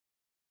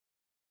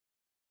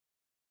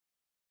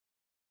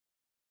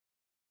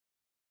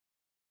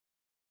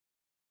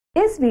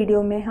इस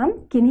वीडियो में हम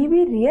किन्हीं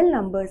भी रियल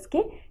नंबर्स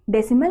के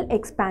डेसिमल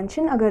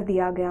एक्सपेंशन अगर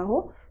दिया गया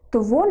हो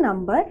तो वो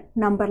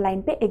नंबर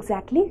लाइन पे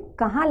एग्जैक्टली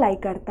कहाँ लाई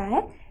करता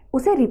है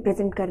उसे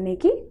रिप्रेजेंट करने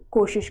की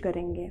कोशिश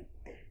करेंगे।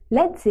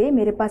 लेट्स से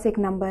मेरे पास एक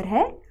नंबर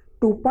है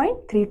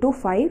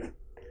 2.325।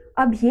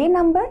 अब ये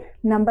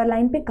नंबर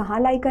लाइन पे कहाँ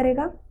लाई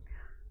करेगा?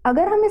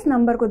 अगर हम इस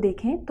नंबर को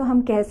देखें तो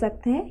हम कह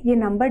सकते हैं ये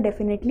नंबर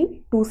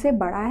डेफिनेटली 2 से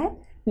बड़ा है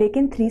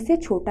लेकिन 3 से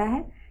छोटा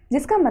है,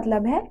 जिसका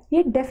मतलब है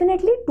ये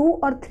डेफिनेटली 2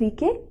 और 3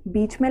 के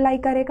बीच में लाई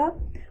करेगा।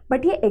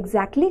 बट ये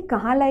एग्जैक्टली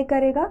कहाँ लाई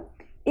करेगा,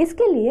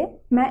 इसके लिए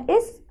मैं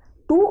इस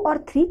 2 और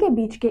 3 के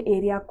बीच के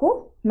एरिया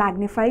को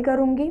मैग्नीफाई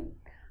करूँगी।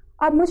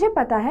 अब मुझे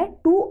पता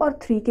है 2 और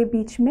 3 के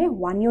बीच में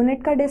 1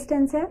 यूनिट का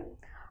डिस्टेंस है।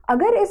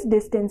 अगर इस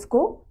डिस्टेंस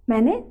को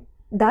मैंने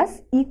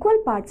 10 इक्वल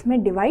पार्ट्स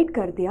में डिवाइड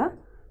कर दिया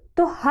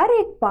तो हर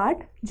एक पार्ट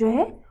जो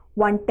है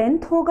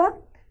 1/10 होगा,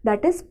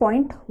 दैट इज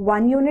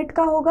 0.1 यूनिट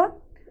का होगा।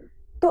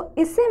 तो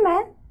इससे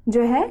मैं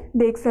जो है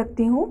देख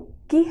सकती हूँ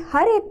कि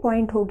हर एक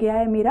पॉइंट हो गया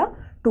है मेरा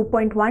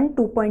 2.1,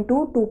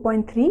 2.2,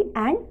 2.3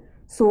 एंड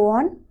सो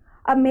ऑन।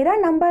 अब मेरा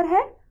नंबर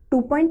है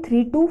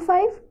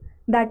 2.325,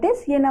 दैट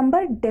इज ये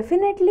नंबर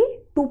डेफिनेटली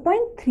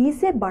 2.3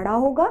 से बड़ा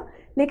होगा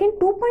लेकिन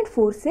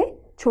 2.4 से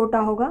छोटा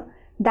होगा।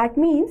 दैट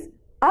मीन्स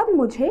अब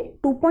मुझे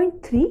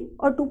 2.3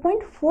 और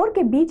 2.4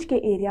 के बीच के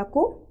एरिया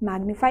को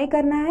मैग्नीफाई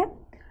करना है।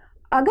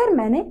 अगर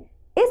मैंने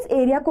इस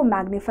एरिया को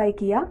मैग्नीफाई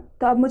किया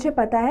तो अब मुझे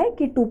पता है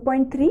कि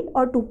 2.3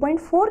 और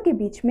 2.4 के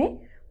बीच में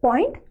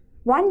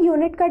 0.1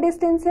 यूनिट का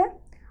डिस्टेंस है।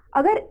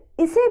 अगर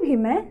इसे भी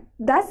मैं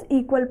 10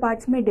 इक्वल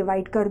पार्ट्स में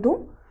डिवाइड कर दूं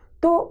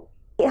तो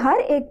हर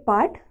एक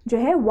पार्ट जो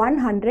है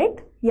 100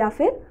 या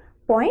फिर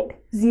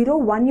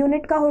 0.01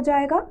 यूनिट का हो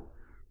जाएगा।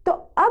 तो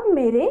अब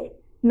मेरे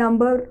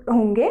नंबर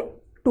होंगे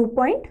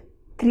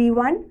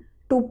 2.31,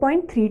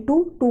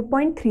 2.32,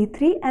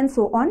 2.33 एंड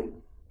सो ऑन।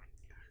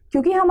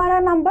 क्योंकि हमारा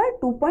नंबर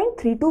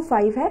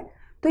 2.325 है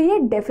तो ये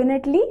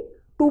डेफिनेटली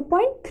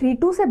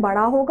 2.32 से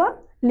बड़ा होगा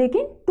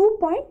लेकिन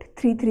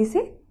 2.33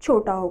 से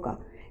छोटा होगा,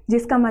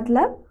 जिसका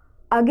मतलब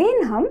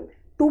अगेन हम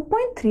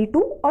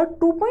 2.32 और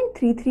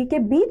 2.33 के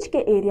बीच के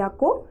एरिया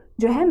को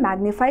जो है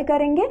मैग्नीफाई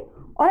करेंगे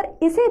और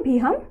इसे भी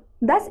हम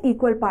 10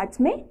 इक्वल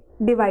पार्ट्स में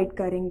डिवाइड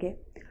करेंगे।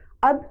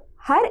 अब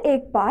हर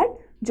एक पार्ट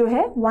जो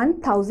है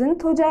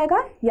 1000th हो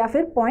जाएगा या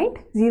फिर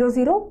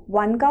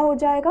 0.001 का हो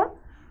जाएगा।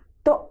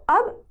 तो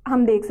अब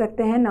हम देख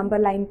सकते हैं नंबर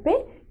लाइन पे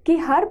कि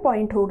हर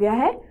पॉइंट हो गया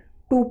है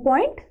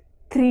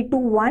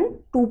 2.321,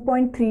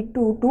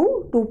 2.322,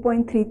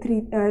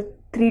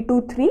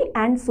 2.323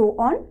 एंड सो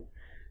ऑन।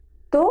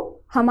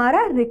 तो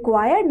हमारा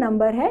रिक्वायर्ड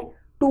नंबर है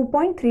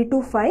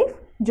 2.325,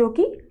 जो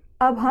कि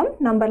अब हम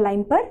नंबर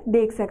लाइन पर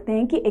देख सकते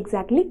हैं कि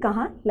एग्जैक्टली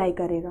कहाँ लाई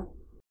करेगा।